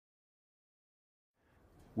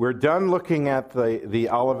We're done looking at the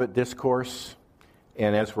Olivet Discourse,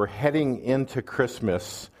 and as we're heading into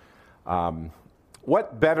Christmas,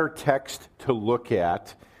 what better text to look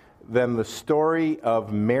at than the story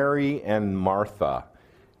of Mary and Martha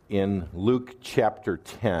in Luke chapter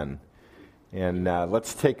 10. And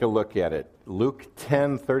let's take a look at it. Luke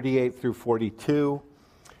 10, 38 through 42.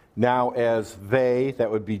 Now as they, that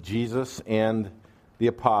would be Jesus and the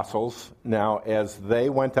apostles, now as they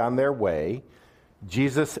went on their way,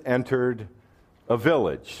 Jesus entered a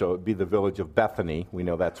village. So it would be the village of Bethany. We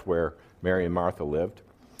know that's where Mary and Martha lived.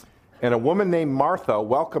 And a woman named Martha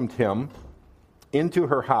welcomed him into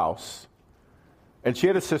her house. And she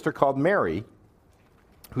had a sister called Mary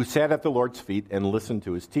who sat at the Lord's feet and listened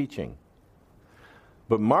to his teaching.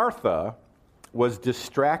 But Martha was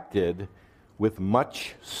distracted with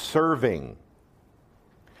much serving.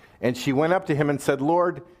 And she went up to him and said,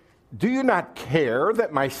 "Lord, do you not care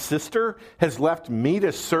that my sister has left me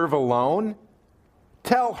to serve alone?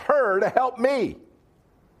 Tell her to help me."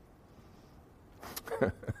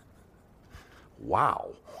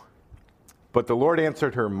 Wow. But the Lord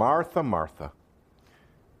answered her, "Martha, Martha,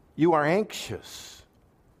 you are anxious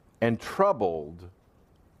and troubled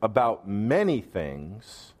about many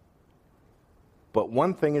things, but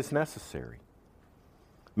one thing is necessary.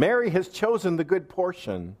 Mary has chosen the good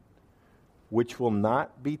portion, which will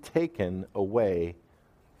not be taken away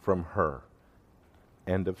from her."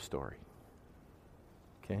 End of story.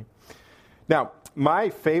 Okay? Now, my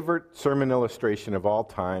favorite sermon illustration of all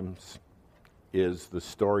times is the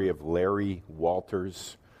story of Larry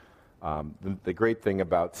Walters. The great thing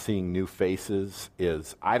about seeing new faces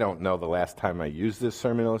is I don't know the last time I used this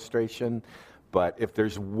sermon illustration, but if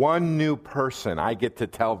there's one new person, I get to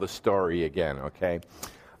tell the story again, okay?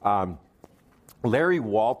 Larry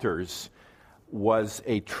Walters was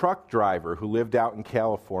a truck driver who lived out in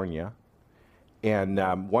California. And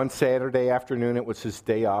one Saturday afternoon, it was his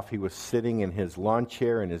day off. He was sitting in his lawn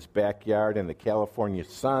chair in his backyard in the California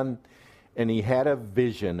sun, and he had a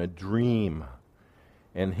vision, a dream.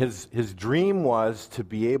 And his dream was to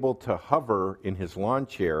be able to hover in his lawn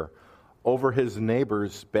chair over his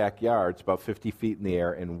neighbor's backyards, about 50 feet in the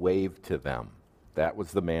air, and wave to them. That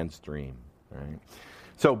was the man's dream, right?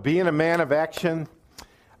 So being a man of action,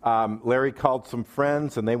 Larry called some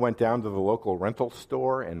friends, and they went down to the local rental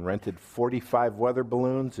store and rented 45 weather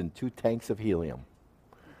balloons and 2 tanks of helium.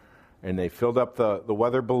 And they filled up the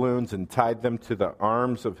weather balloons and tied them to the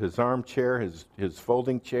arms of his armchair, his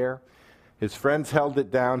folding chair. His friends held it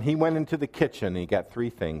down. He went into the kitchen. He got 3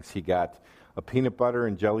 things. He got a peanut butter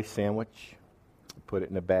and jelly sandwich, put it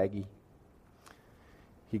in a baggie.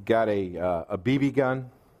 He got a BB gun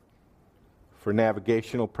for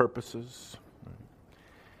navigational purposes,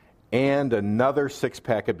 and another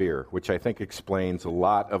 6-pack of beer, which I think explains a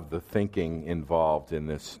lot of the thinking involved in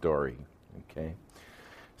this story. Okay,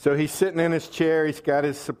 so he's sitting in his chair. He's got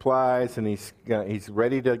his supplies, and he's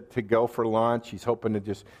ready to go for lunch. He's hoping to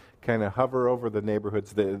just kind of hover over the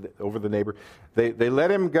neighborhoods, over the neighbor. They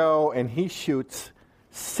let him go, and he shoots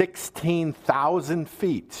 16,000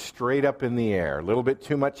 feet straight up in the air. A little bit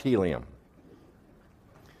too much helium.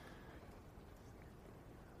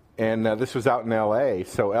 And this was out in L.A.,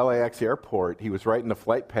 so LAX airport, he was right in the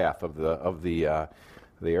flight path of the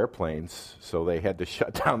airplanes, so they had to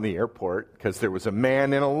shut down the airport because there was a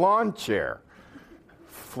man in a lawn chair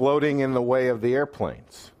floating in the way of the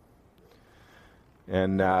airplanes.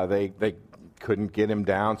 And they couldn't get him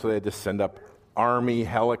down, so they had to send up Army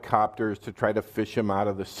helicopters to try to fish him out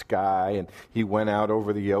of the sky, and he went out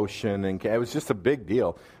over the ocean, and it was just a big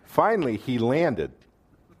deal. Finally, he landed.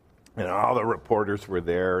 And all the reporters were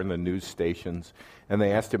there and the news stations, and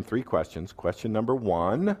they asked him 3 questions. Question number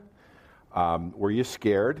 1, were you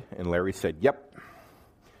scared? And Larry said, yep.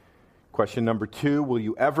 Question number 2, will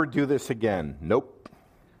you ever do this again? Nope.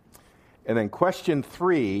 And then question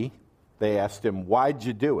 3, they asked him, why'd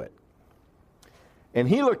you do it? And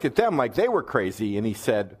he looked at them like they were crazy, and he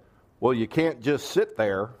said, well, you can't just sit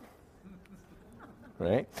there.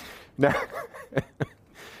 Right?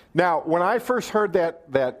 Now, when I first heard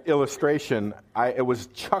that illustration, it was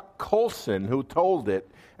Chuck Colson who told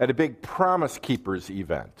it at a big Promise Keepers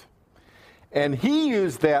event. And he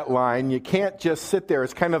used that line, you can't just sit there,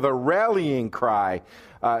 as kind of the rallying cry.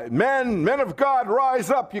 Men of God,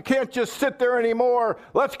 rise up. You can't just sit there anymore.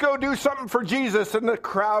 Let's go do something for Jesus. And the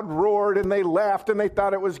crowd roared, and they laughed, and they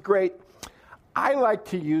thought it was great. I like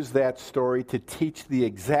to use that story to teach the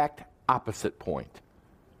exact opposite point.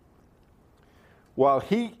 While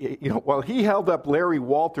he held up Larry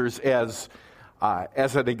Walters as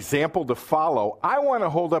an example to follow, I want to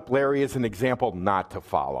hold up Larry as an example not to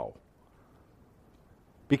follow.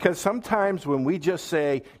 Because sometimes when we just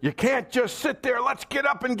say, you can't just sit there, let's get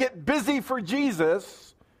up and get busy for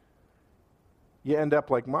Jesus, you end up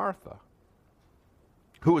like Martha,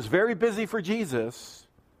 who was very busy for Jesus,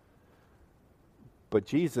 but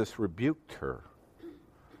Jesus rebuked her.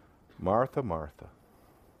 Martha, Martha,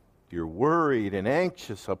 you're worried and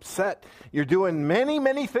anxious, upset. You're doing many,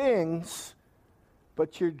 many things,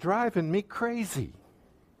 but you're driving me crazy.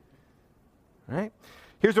 Right?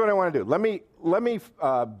 Here's what I want to do. Let me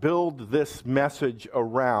build this message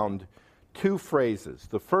around two phrases.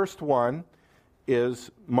 The first one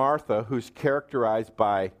is Martha, who's characterized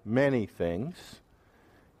by many things,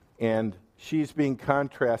 and she's being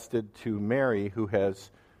contrasted to Mary, who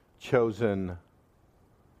has chosen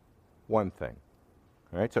one thing.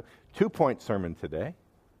 All right, so 2-point sermon today.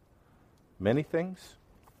 Many things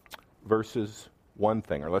versus one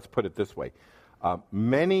thing. Or let's put it this way.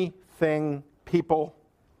 Many thing people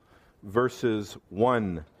versus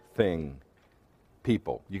one thing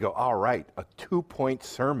people. You go, all right, a 2-point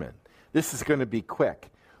sermon. This is going to be quick.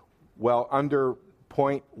 Well, under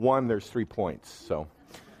point 1, there's 3 points. So,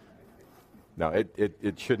 no,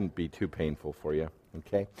 it shouldn't be too painful for you.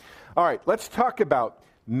 Okay? All right, let's talk about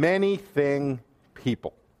many thing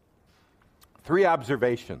people. 3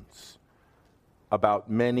 observations about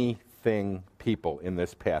many thing people in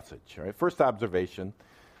this passage. All right, first observation,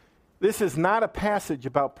 this is not a passage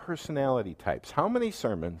about personality types. How many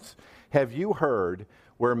sermons have you heard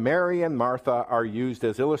where Mary and Martha are used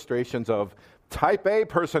as illustrations of type A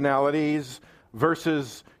personalities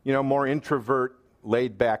versus, more introvert,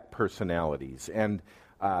 laid-back personalities? And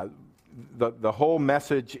the whole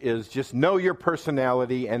message is just know your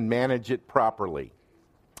personality and manage it properly.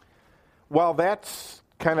 While that's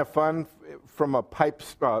kind of fun from a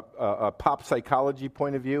pop psychology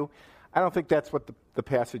point of view, I don't think that's what the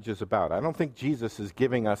passage is about. I don't think Jesus is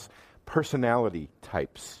giving us personality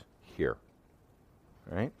types here.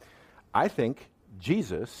 Right? I think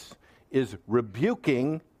Jesus is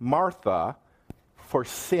rebuking Martha for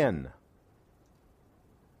sin.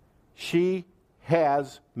 She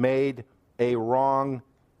has made a wrong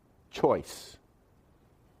choice.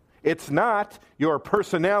 It's not your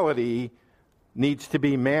personality needs to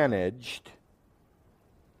be managed.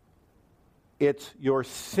 It's your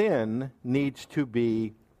sin needs to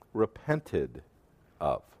be repented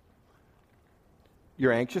of.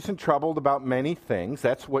 You're anxious and troubled about many things.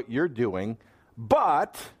 That's what you're doing.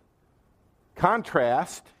 But,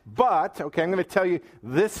 contrast, okay, I'm going to tell you,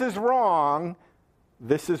 this is wrong,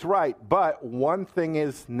 this is right. But one thing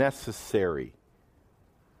is necessary.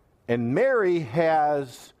 And Mary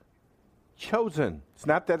has chosen. It's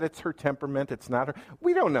not that it's her temperament, it's not her.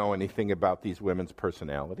 We don't know anything about these women's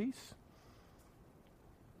personalities.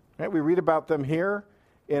 Right? We read about them here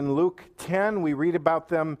in Luke 10. We read about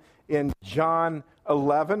them in John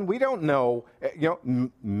 11. We don't know,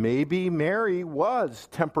 maybe Mary was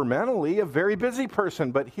temperamentally a very busy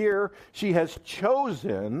person, but here she has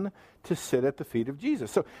chosen to sit at the feet of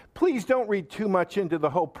Jesus. So please don't read too much into the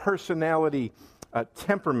whole personality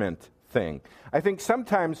temperament thing. I think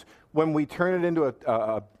sometimes when we turn it into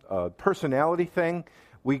a personality thing,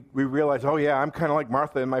 we realize, oh yeah, I'm kind of like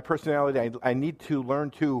Martha in my personality. I need to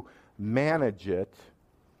learn to manage it.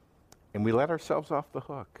 And we let ourselves off the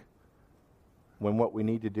hook when what we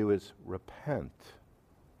need to do is repent,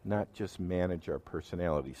 not just manage our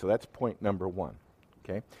personality. So that's point number 1.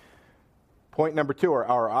 Okay. Point number 2, or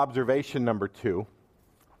our observation number 2.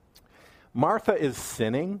 Martha is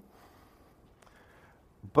sinning,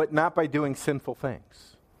 but not by doing sinful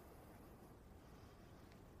things.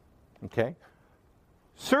 Okay?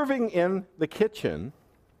 Serving in the kitchen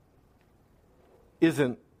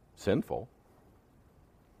isn't sinful.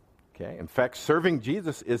 Okay? In fact, serving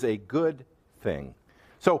Jesus is a good thing.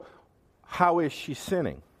 So, how is she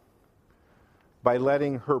sinning? By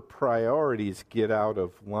letting her priorities get out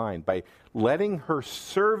of line, by letting her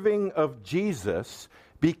serving of Jesus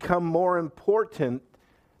become more important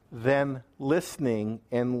than listening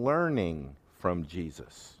and learning from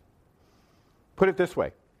Jesus. Put it this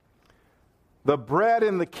way. The bread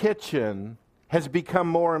in the kitchen has become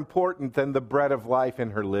more important than the bread of life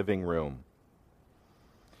in her living room.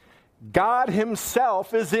 God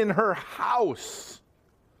himself is in her house.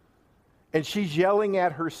 And she's yelling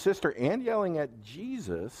at her sister and yelling at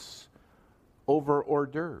Jesus over hors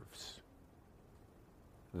d'oeuvres.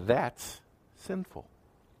 That's sinful.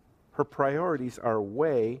 Her priorities are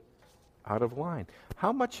way out of line.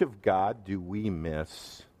 How much of God do we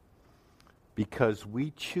miss because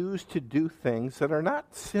we choose to do things that are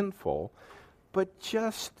not sinful, but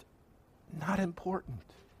just not important?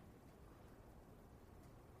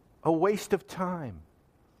 A waste of time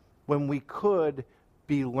when we could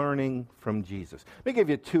be learning from Jesus. Let me give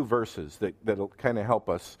you two verses that'll kind of help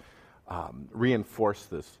us reinforce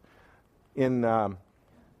this. In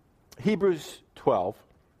Hebrews 12,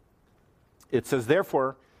 it says,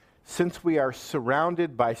 "Therefore, since we are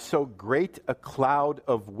surrounded by so great a cloud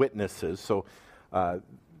of witnesses," so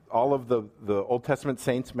all of the Old Testament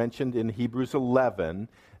saints mentioned in Hebrews 11,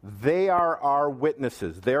 they are our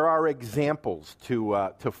witnesses. They're our examples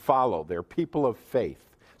to follow. They're people of faith.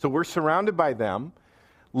 So we're surrounded by them.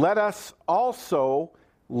 Let us also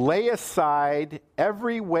lay aside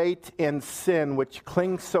every weight and sin which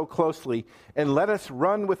clings so closely, and let us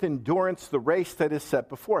run with endurance the race that is set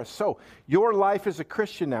before us. So your life as a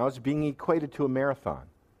Christian now is being equated to a marathon.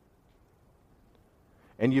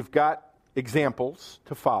 And you've got examples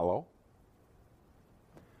to follow.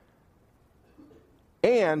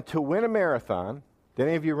 And to win a marathon, did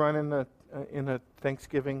any of you run in a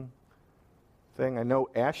Thanksgiving thing? I know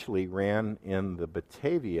Ashley ran in the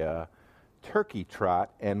Batavia Turkey Trot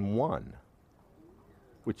and won,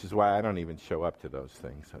 which is why I don't even show up to those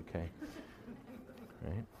things, okay?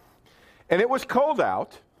 Right? And it was cold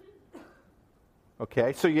out,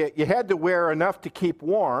 okay? So you had to wear enough to keep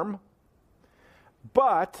warm,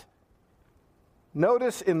 but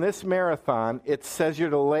notice in this marathon, it says you're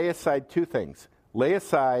to lay aside two things. Lay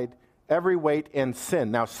aside every weight and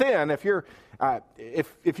sin. Now, sin, if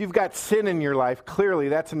you've got sin in your life, clearly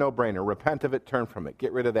that's a no-brainer. Repent of it, turn from it,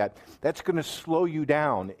 get rid of that. That's going to slow you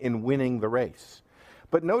down in winning the race.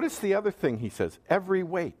 But notice the other thing he says, every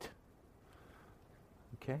weight.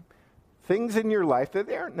 Okay? Things in your life that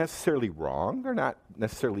they aren't necessarily wrong, they're not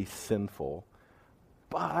necessarily sinful,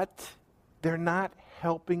 but they're not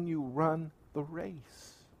helping you run the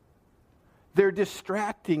race. They're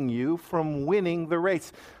distracting you from winning the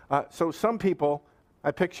race. So some people,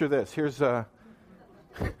 I picture this. Here's a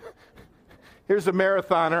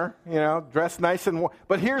marathoner, dressed nice and warm.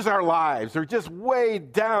 But here's our lives. They're just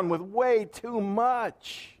weighed down with way too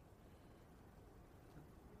much.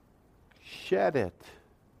 Shed it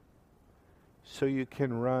so you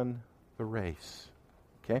can run the race.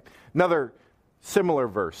 Okay? Another similar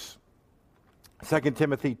verse, 2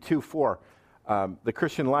 Timothy 2:4. The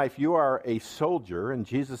Christian life, you are a soldier, and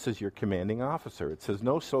Jesus is your commanding officer. It says,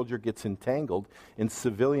 no soldier gets entangled in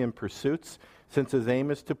civilian pursuits, since his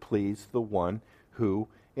aim is to please the one who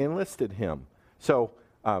enlisted him. So,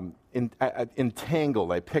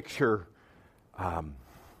 entangled, I picture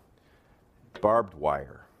barbed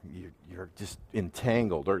wire. You're just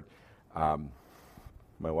entangled. Or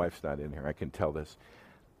my wife's not in here, I can tell this.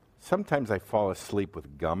 Sometimes I fall asleep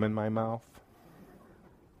with gum in my mouth.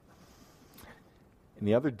 And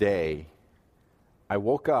the other day, I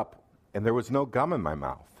woke up and there was no gum in my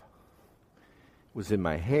mouth. It was in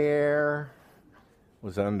my hair, it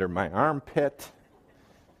was under my armpit,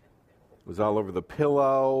 it was all over the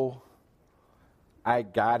pillow. I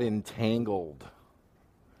got entangled,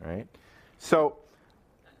 right? So,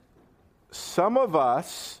 some of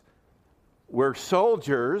us, we're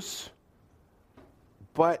soldiers,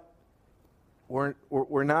 but we're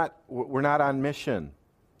not on mission.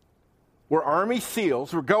 We're Army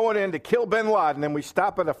SEALs. We're going in to kill bin Laden, and we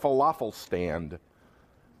stop at a falafel stand,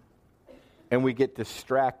 and we get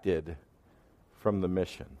distracted from the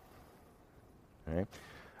mission. Right?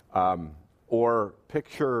 Or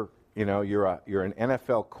picture, you're an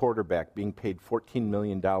NFL quarterback being paid $14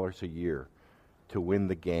 million a year to win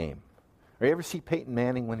the game. Or you ever see Peyton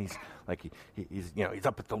Manning when he's like he's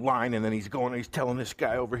up at the line and then he's going and he's telling this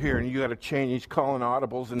guy over here and you got to change. He's calling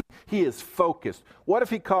audibles and he is focused. What if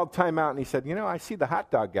he called timeout and he said, I see the hot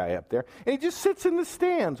dog guy up there, and he just sits in the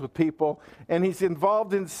stands with people and he's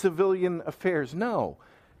involved in civilian affairs? No,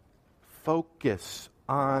 focus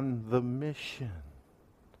on the mission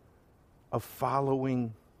of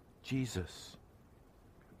following Jesus.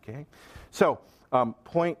 Okay, so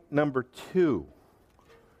point number 2.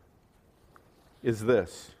 Is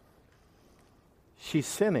this. She's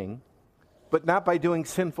sinning, but not by doing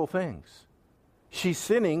sinful things. She's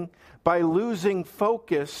sinning by losing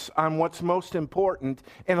focus on what's most important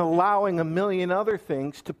and allowing a million other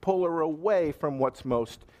things to pull her away from what's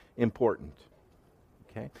most important.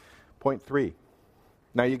 Okay? Point 3.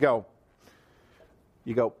 Now you go,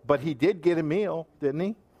 but he did get a meal, didn't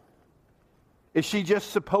he? Is she just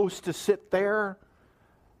supposed to sit there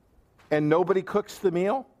and nobody cooks the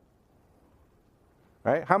meal?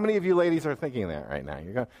 Right? How many of you ladies are thinking that right now?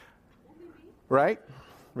 You're going, right?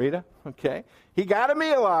 Rita? Okay. He got a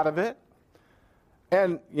meal out of it.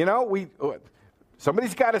 And,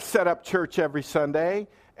 somebody's got to set up church every Sunday,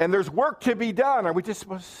 and there's work to be done. Are we just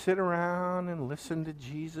supposed to sit around and listen to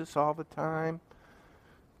Jesus all the time?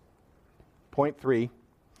 Point 3.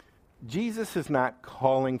 Jesus is not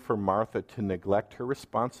calling for Martha to neglect her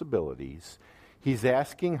responsibilities. He's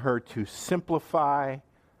asking her to simplify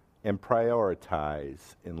and prioritize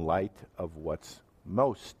in light of what's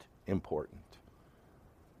most important.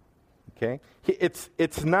 Okay?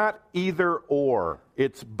 It's not either or.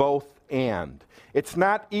 It's both and. It's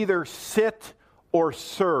not either sit or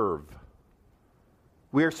serve.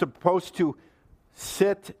 We are supposed to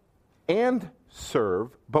sit and serve,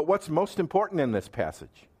 but what's most important in this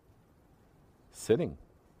passage? Sitting.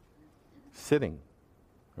 Sitting,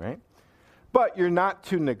 right? But you're not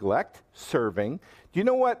to neglect serving. Do you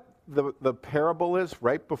know what the parable is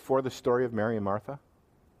right before the story of Mary and Martha?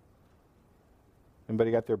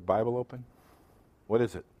 Anybody got their Bible open? What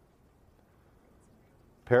is it?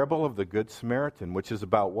 Parable of the Good Samaritan, which is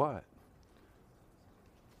about what?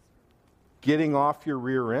 Getting off your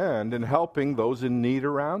rear end and helping those in need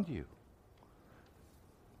around you.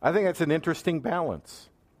 I think that's an interesting balance.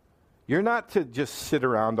 You're not to just sit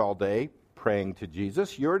around all day praying to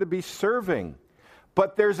Jesus. You're to be serving.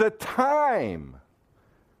 But there's a time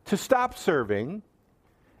to stop serving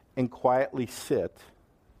and quietly sit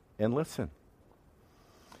and listen.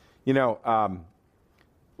 You know,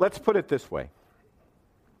 let's put it this way.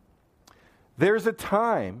 There's a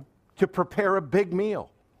time to prepare a big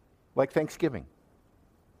meal, like Thanksgiving.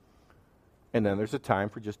 And then there's a time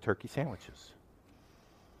for just turkey sandwiches.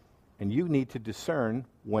 And you need to discern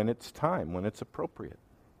when it's time, when it's appropriate.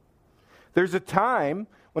 There's a time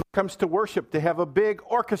when it comes to worship to have a big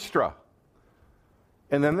orchestra.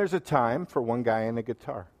 And then there's a time for one guy and a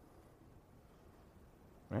guitar.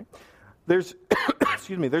 Right? There's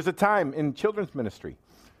there's a time in children's ministry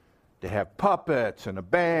to have puppets and a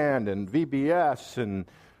band and VBS and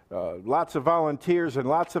lots of volunteers and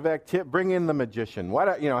lots of activity. Bring in the magician. Why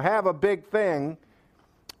don't, have a big thing.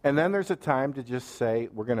 And then there's a time to just say,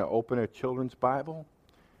 we're going to open a children's Bible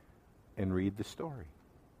and read the story.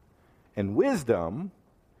 And wisdom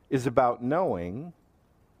is about knowing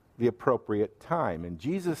the appropriate time. And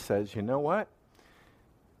Jesus says, you know what?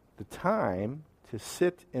 The time to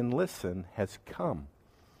sit and listen has come.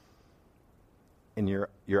 And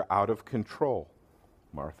you're out of control,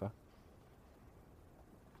 Martha.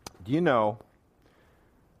 Do you know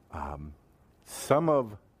some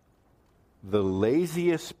of the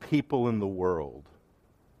laziest people in the world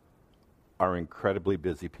are incredibly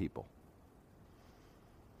busy people?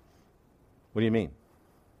 What do you mean?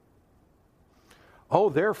 Oh,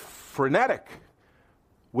 they're frenetic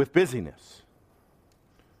with busyness,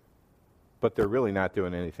 but they're really not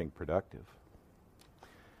doing anything productive.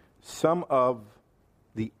 Some of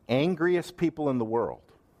the angriest people in the world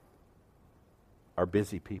are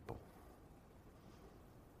busy people.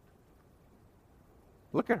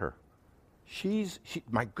 Look at her. She's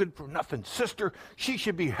my good-for-nothing sister. She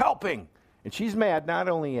should be helping. And she's mad not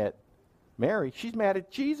only at Mary, she's mad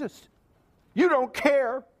at Jesus. You don't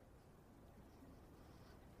care.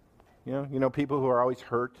 You know people who are always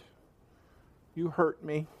hurt. You hurt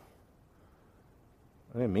me.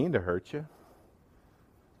 I didn't mean to hurt you.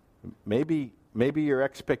 Maybe your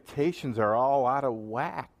expectations are all out of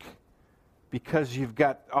whack because you've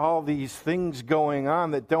got all these things going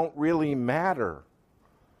on that don't really matter.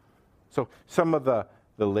 So some of the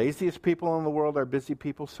laziest people in the world are busy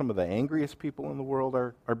people. Some of the angriest people in the world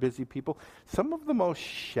are busy people. Some of the most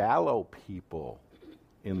shallow people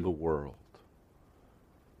in the world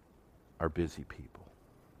are busy people.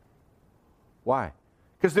 Why?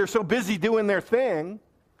 Because they're so busy doing their thing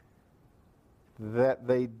that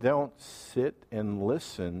they don't sit and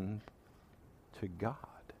listen to God.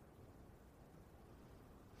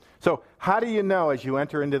 So how do you know as you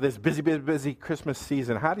enter into this busy Christmas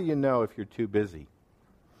season, how do you know if you're too busy?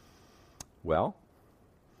 Well,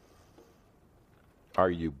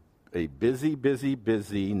 are you a busy,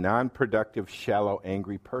 non-productive, shallow,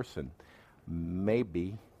 angry person?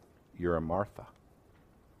 Maybe you're a Martha.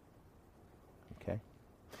 Okay?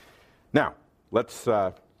 Now, let's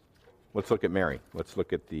look at Mary. Let's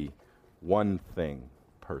look at the one thing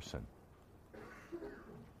person.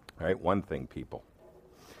 All right, one thing people.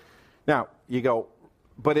 Now, you go,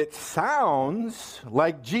 but it sounds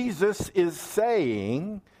like Jesus is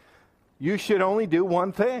saying you should only do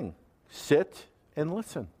one thing: sit and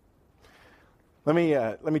listen. Let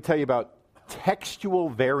me tell you about textual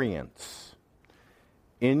variants.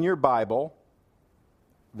 In your Bible,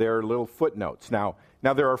 there are little footnotes. Now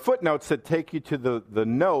there are footnotes that take you to the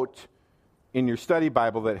note in your study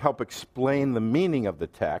Bible that help explain the meaning of the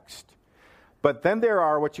text. But then there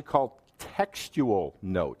are what you call textual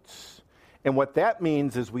notes. And what that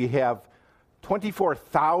means is we have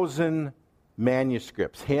 24,000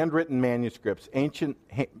 manuscripts, handwritten manuscripts, ancient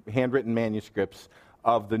handwritten manuscripts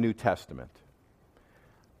of the New Testament.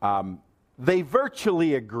 They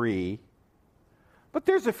virtually agree, but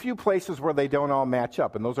there's a few places where they don't all match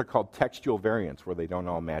up, and those are called textual variants, where they don't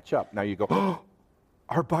all match up. Now you go, oh,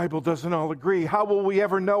 our Bible doesn't all agree. How will we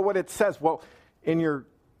ever know what it says? Well, in your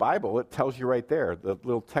Bible, it tells you right there. The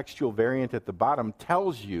little textual variant at the bottom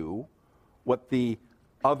tells you what the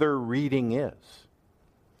other reading is.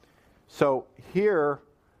 So here,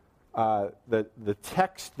 the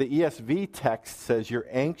text, the ESV text says, you're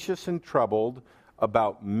anxious and troubled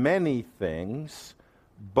about many things,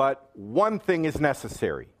 but one thing is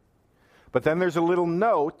necessary. But then there's a little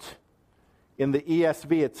note in the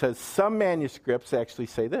ESV. It says some manuscripts actually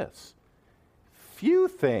say this: few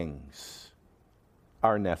things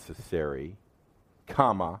are necessary,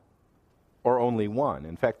 comma, or only one.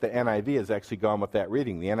 In fact, the NIV has actually gone with that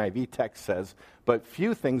reading. The NIV text says, but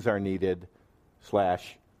few things are needed,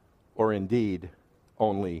 / or indeed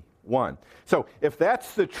only one. So if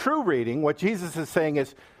that's the true reading, what Jesus is saying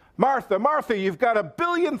is, Martha, Martha, you've got a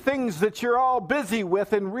billion things that you're all busy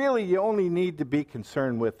with, and really you only need to be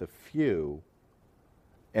concerned with a few.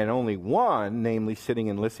 And only one, namely sitting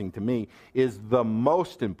and listening to me, is the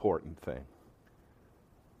most important thing.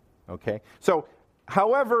 Okay? So,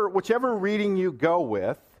 however, whichever reading you go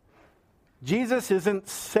with, Jesus isn't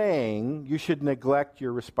saying you should neglect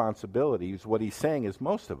your responsibilities. What he's saying is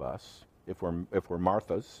most of us, if we're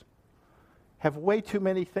Marthas, have way too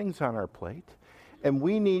many things on our plate, and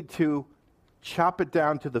we need to chop it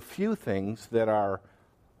down to the few things that are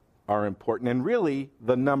important. And really,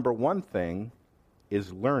 the number one thing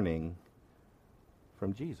is learning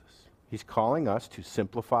from Jesus. He's calling us to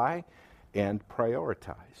simplify and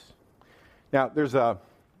prioritize. Now, there's a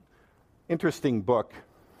interesting book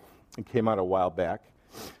that came out a while back.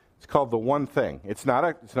 It's called The One Thing. It's not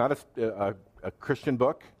a Christian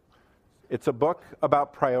book. It's a book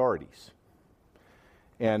about priorities.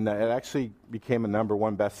 And it actually became a number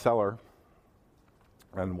one bestseller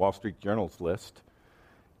on the Wall Street Journal's list.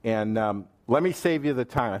 And let me save you the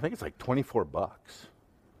time. I think it's like $24. So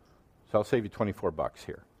I'll save you $24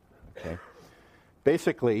 here. Okay.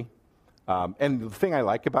 Basically, and the thing I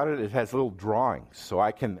like about it, it has little drawings, so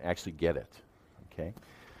I can actually get it. Okay.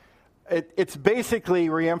 It's basically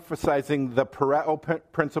reemphasizing the Pareto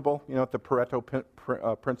principle. You know what the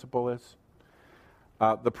Pareto principle is?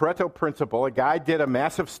 The Pareto principle, a guy did a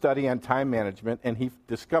massive study on time management, and he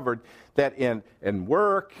discovered that in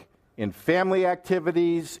work, in family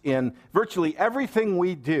activities, in virtually everything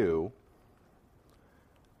we do,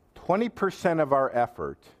 20% of our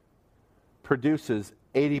effort produces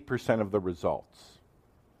 80% of the results.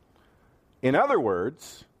 In other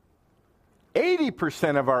words,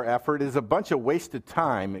 80% of our effort is a bunch of wasted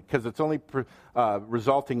time because it's only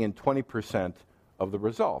resulting in 20% of the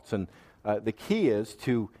results. And the key is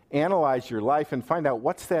to analyze your life and find out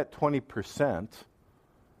what's that 20%.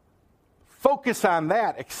 Focus on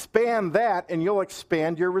that, expand that, and you'll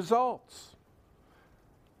expand your results.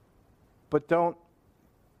 But don't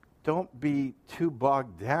be too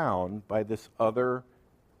bogged down by this other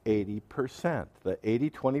 80%. The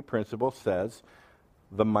 80-20 principle says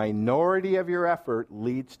the minority of your effort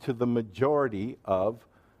leads to the majority of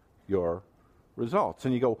your results.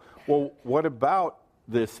 And you go, well, what about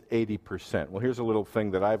this 80%? Well, here's a little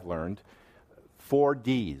thing that I've learned. 4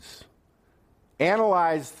 Ds.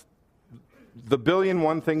 Analyze the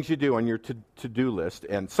 1,000,001 things you do on your to-do list,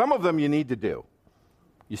 and some of them you need to do.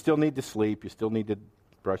 You still need to sleep. You still need to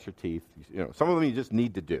brush your teeth. You know, some of them you just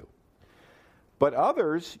need to do. But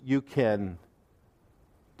others you can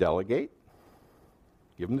delegate.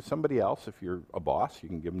 Give them to somebody else. If you're a boss, you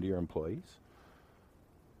can give them to your employees.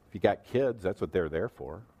 If you got kids, that's what they're there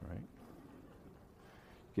for, right?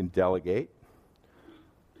 You can delegate.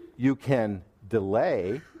 You can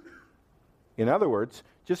delay. In other words,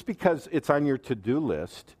 just because it's on your to-do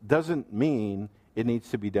list doesn't mean it needs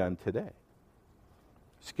to be done today.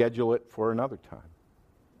 Schedule it for another time.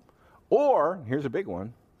 Or, here's a big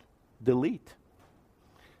one, delete.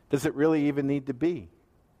 Does it really even need to be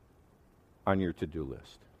on your to-do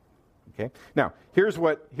list? Okay? Now, here's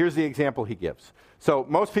the example he gives. So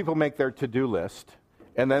most people make their to-do list,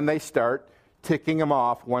 and then they start ticking them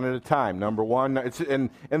off one at a time. Number one, and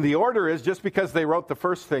the order is just because they wrote the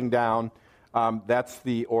first thing down, that's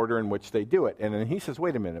the order in which they do it. And then he says,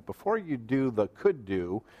 wait a minute, before you do the could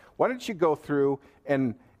do, why don't you go through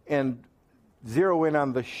and zero in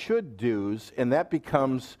on the should do's, and that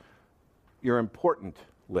becomes your important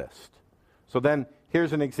list. So then,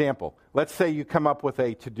 here's an example. Let's say you come up with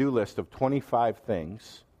a to-do list of 25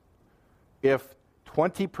 things. If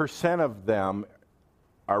 20% of them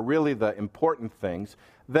are really the important things,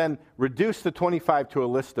 then reduce the 25 to a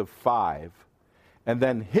list of 5, And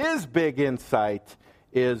then his big insight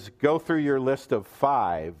is go through your list of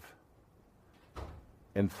 5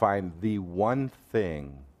 and find the one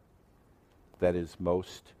thing that is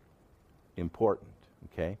most important,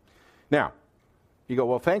 okay? Now, you go,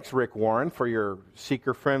 well, thanks, Rick Warren, for your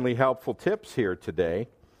seeker-friendly, helpful tips here today.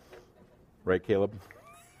 Right, Caleb?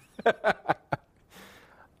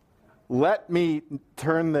 Let me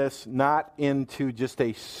turn this not into just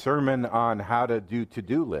a sermon on how to do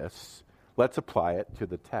to-do lists. Let's apply it to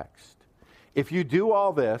the text. If you do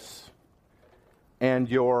all this and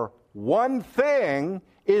your one thing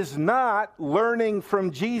is not learning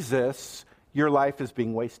from Jesus, your life is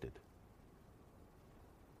being wasted.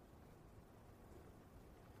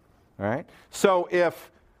 All right? So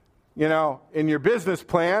if, in your business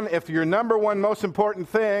plan, if your number one most important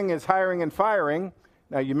thing is hiring and firing,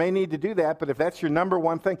 now you may need to do that, but if that's your number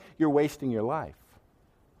one thing, you're wasting your life.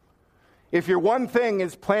 If your one thing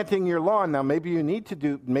is planting your lawn, now maybe you need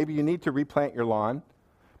to replant your lawn,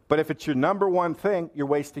 but if it's your number one thing, you're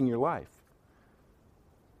wasting your life.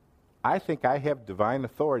 I think I have divine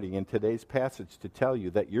authority in today's passage to tell you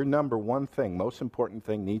that your number one thing, most important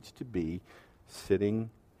thing, needs to be sitting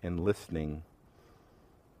and listening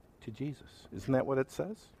to Jesus. Isn't that what it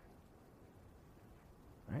says?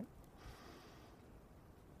 Right?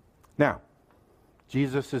 Now,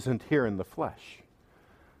 Jesus isn't here in the flesh.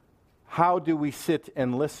 How do we sit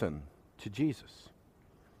and listen to Jesus?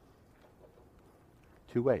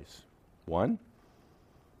 2 ways. One,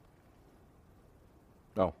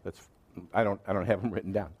 I don't have them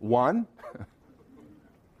written down. One,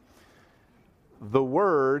 the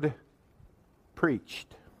word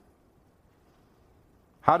preached.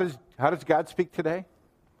 How does God speak today?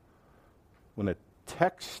 When a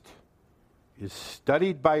text is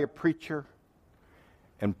studied by a preacher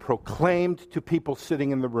and proclaimed to people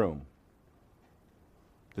sitting in the room.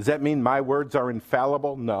 Does that mean my words are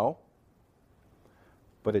infallible? No.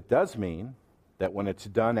 But it does mean that when it's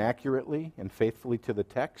done accurately and faithfully to the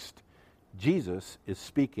text, Jesus is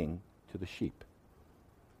speaking to the sheep.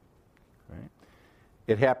 Right?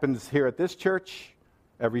 It happens here at this church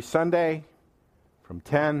every Sunday from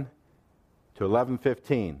 10 to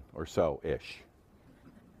 11:15 or so-ish.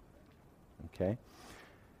 Okay?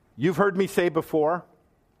 You've heard me say before,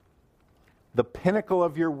 the pinnacle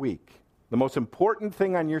of your week, the most important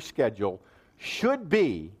thing on your schedule should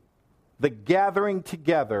be the gathering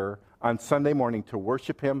together on Sunday morning to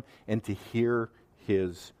worship Him and to hear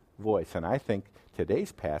His voice. And I think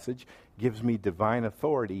today's passage gives me divine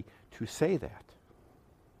authority to say that.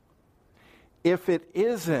 If it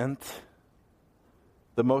isn't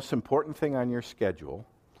the most important thing on your schedule,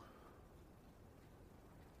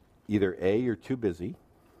 either A, you're too busy,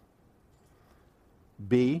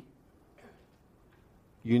 B,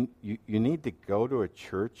 you need to go to a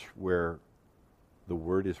church where the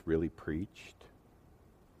word is really preached.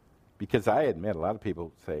 Because I admit, a lot of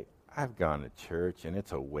people say, I've gone to church and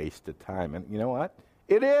it's a waste of time. And you know what?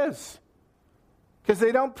 It is. Because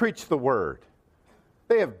they don't preach the word.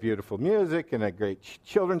 They have beautiful music and a great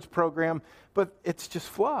children's program, but it's just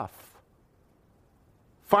fluff.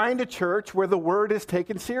 Find a church where the word is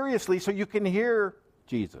taken seriously so you can hear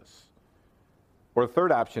Jesus. Or the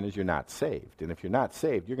third option is you're not saved. And if you're not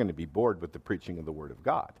saved, you're going to be bored with the preaching of the Word of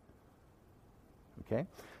God. Okay?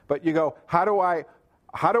 But you go, how do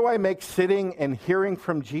I make sitting and hearing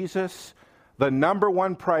from Jesus the number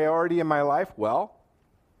one priority in my life? Well,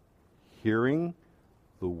 hearing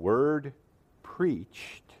the Word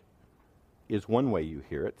preached is one way you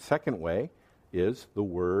hear it. Second way is the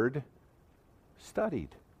Word studied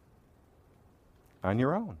on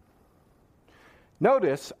your own.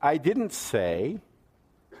 Notice, I didn't say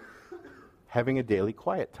having a daily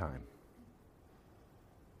quiet time.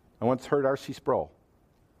 I once heard R.C. Sproul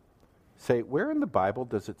say, where in the Bible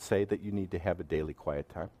does it say that you need to have a daily quiet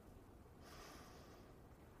time?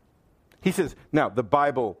 He says, now, the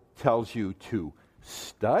Bible tells you to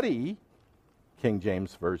study, King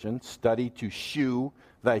James Version, study to shew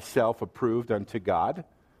thyself approved unto God.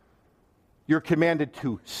 You're commanded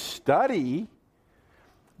to study.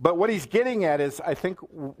 But what he's getting at is, I think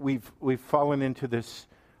we've fallen into this,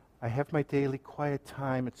 I have my daily quiet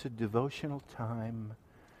time. It's a devotional time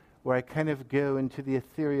where I kind of go into the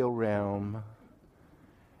ethereal realm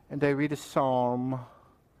and I read a psalm.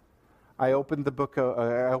 I open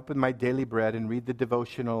I open my daily bread and read the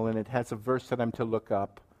devotional, and it has a verse that I'm to look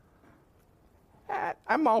up.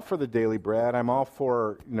 I'm all for the daily bread. I'm all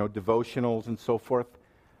for, devotionals and so forth.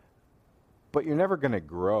 But you're never going to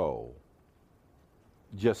grow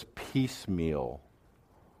just piecemeal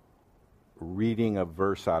reading a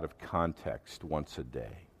verse out of context once a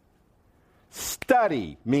day.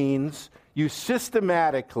 Study means You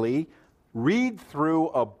systematically read through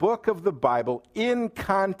a book of the Bible in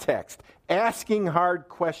context, asking hard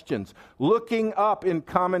questions, looking up in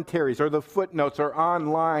commentaries or the footnotes or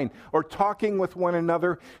online or talking with one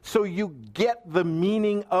another so you get the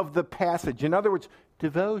meaning of the passage. In other words,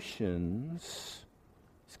 devotions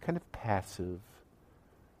is kind of passive.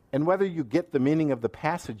 And whether you get the meaning of the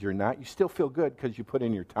passage or not, you still feel good because you put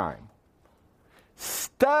in your time.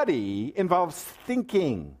 Study involves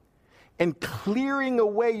thinking and clearing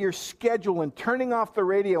away your schedule and turning off the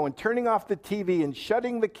radio and turning off the TV and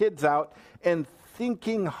shutting the kids out and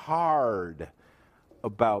thinking hard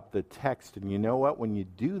about the text. And you know what? When you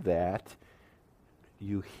do that,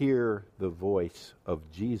 you hear the voice of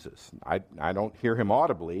Jesus. I don't hear him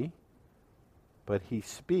audibly, but he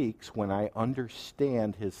speaks when I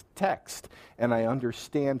understand his text. And I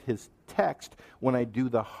understand his text when I do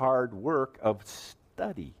the hard work of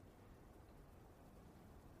study.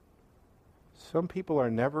 Some people are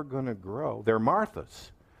never going to grow. They're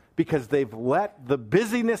Marthas because they've let the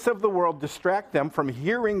busyness of the world distract them from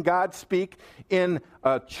hearing God speak in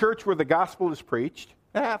a church where the gospel is preached.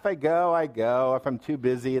 If I go, I go. If I'm too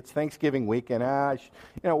busy, it's Thanksgiving weekend.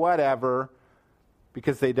 Whatever.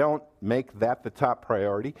 Because they don't make that the top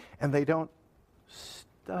priority and they don't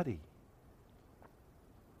study.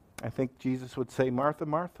 I think Jesus would say, Martha,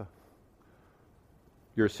 Martha,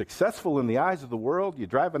 you're successful in the eyes of the world. You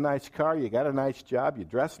drive a nice car. You got a nice job. You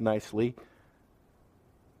dress nicely.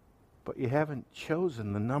 But you haven't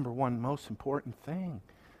chosen the number one most important thing,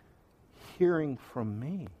 hearing from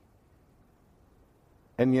me.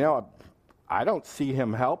 And I don't see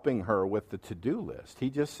him helping her with the to-do list. He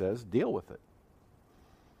just says, deal with it.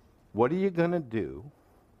 What are you going to do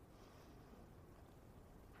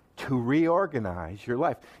to reorganize your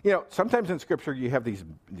life? Sometimes in Scripture you have these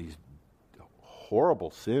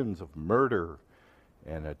horrible sins of murder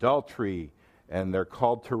and adultery, and they're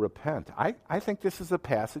called to repent. I think this is a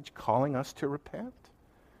passage calling us to repent.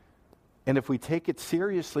 And if we take it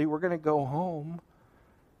seriously, we're going to go home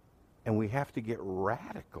and we have to get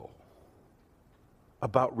radical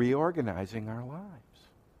about reorganizing our lives.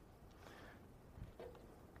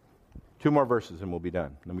 2 more verses and we'll be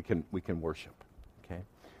done. Then we can worship. Okay?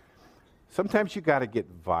 Sometimes you got to get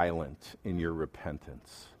violent in your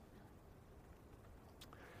repentance.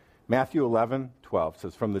 Matthew 11:12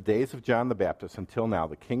 says, from the days of John the Baptist until now,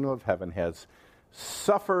 the kingdom of heaven has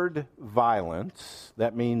suffered violence.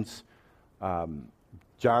 That means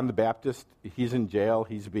John the Baptist, he's in jail,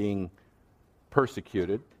 he's being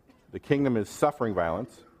persecuted. The kingdom is suffering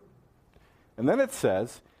violence. And then it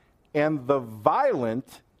says, and the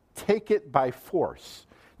violent take it by force.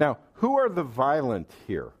 Now, who are the violent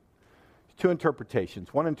here? 2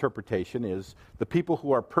 interpretations. One interpretation is the people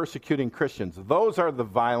who are persecuting Christians. Those are the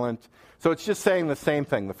violent. So it's just saying the same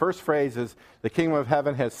thing. The first phrase is the kingdom of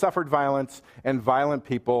heaven has suffered violence, and violent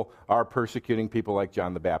people are persecuting people like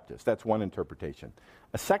John the Baptist. That's one interpretation.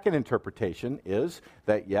 A second interpretation is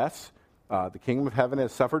that, yes, the kingdom of heaven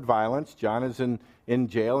has suffered violence. John is in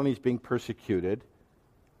jail and he's being persecuted,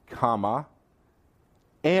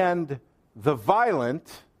 and the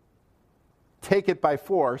violent take it by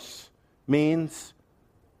force means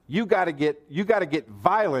you got to get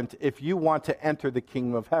violent if you want to enter the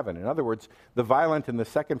kingdom of heaven. In other words, the violent in the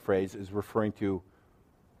second phrase is referring to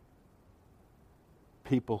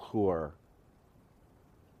people who are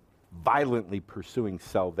violently pursuing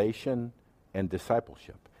salvation and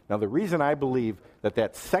discipleship. Now, the reason I believe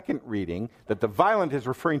that second reading, that the violent is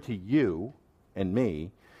referring to you and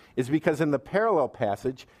me, is because in the parallel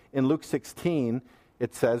passage in Luke 16,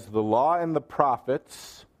 it says, the law and the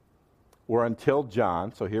prophets were until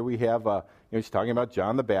John. So here we have, he's talking about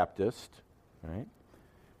John the Baptist, right?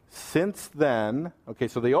 Since then, okay,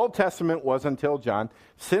 so the Old Testament was until John.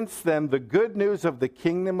 Since then, the good news of the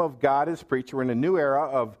kingdom of God is preached. We're in a new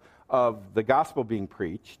era of the gospel being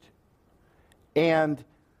preached. And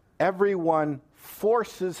everyone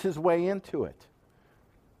forces his way into it.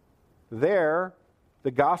 There,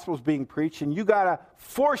 the gospel's being preached, and you got to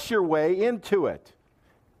force your way into it.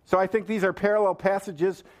 So I think these are parallel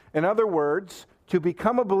passages. In other words, to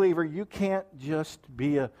become a believer, you can't just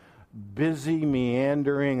be a busy,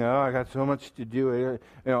 meandering, I got so much to do,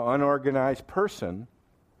 unorganized person.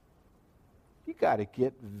 You got to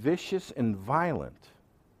get vicious and violent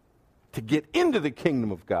to get into the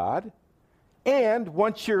kingdom of God. And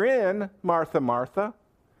once you're in, Martha, Martha,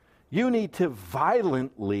 you need to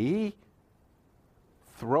violently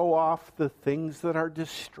throw off the things that are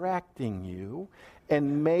distracting you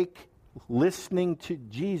and make listening to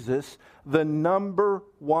Jesus the number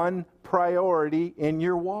one priority in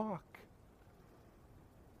your walk.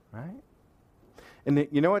 Right? And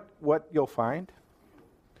you know what you'll find?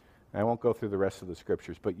 I won't go through the rest of the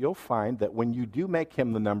scriptures, but you'll find that when you do make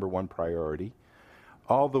him the number one priority,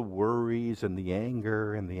 all the worries and the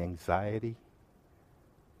anger and the anxiety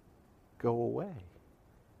go away.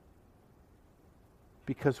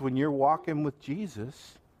 Because when you're walking with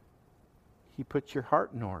Jesus, he puts your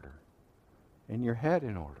heart in order and your head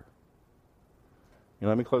in order.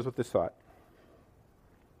 Let me close with this thought.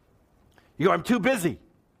 You go, I'm too busy.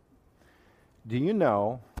 Do you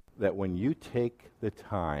know that when you take the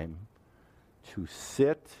time to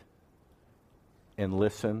sit and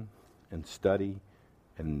listen and study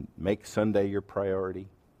and make Sunday your priority,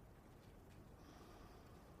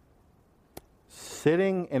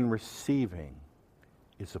 sitting and receiving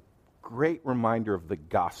is a great reminder of the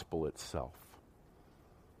gospel itself.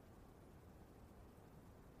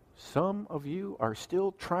 Some of you are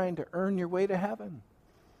still trying to earn your way to heaven.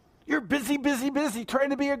 You're busy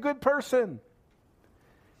trying to be a good person.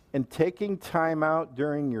 And taking time out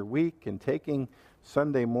during your week and taking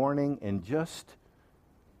Sunday morning and just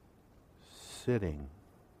sitting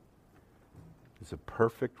is a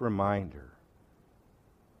perfect reminder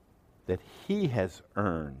that he has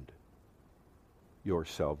earned your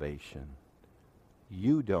salvation.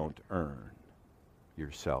 You don't earn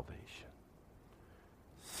your salvation.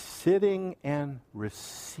 Sitting and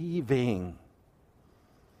receiving.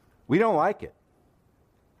 We don't like it.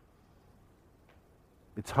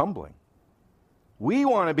 It's humbling. We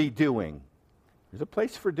want to be doing. There's a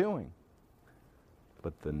place for doing.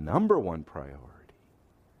 But the number one priority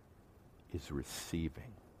is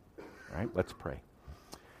receiving. All right, let's pray.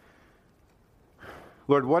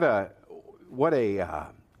 Lord, what a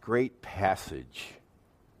great passage.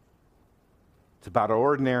 It's about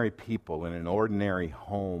ordinary people in an ordinary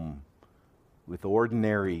home with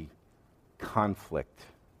ordinary conflict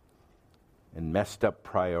and messed up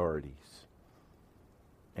priorities.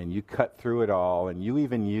 And you cut through it all, and you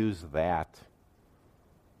even use that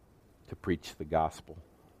to preach the gospel.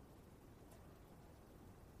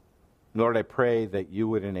 Lord, I pray that you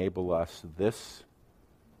would enable us this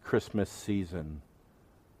Christmas season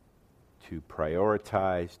to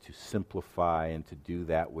prioritize, to simplify, and to do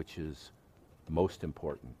that which is most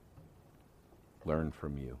important. Learn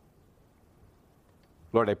from you.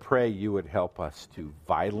 Lord, I pray you would help us to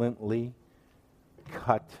violently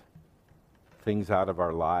cut things out of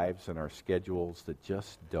our lives and our schedules that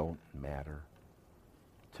just don't matter,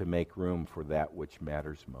 to make room for that which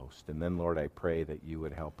matters most. And then, Lord, I pray that you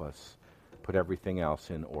would help us put everything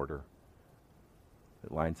else in order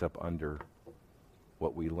that lines up under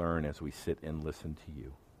what we learn as we sit and listen to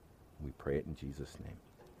you. We pray it in Jesus' name.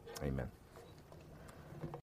 Amen.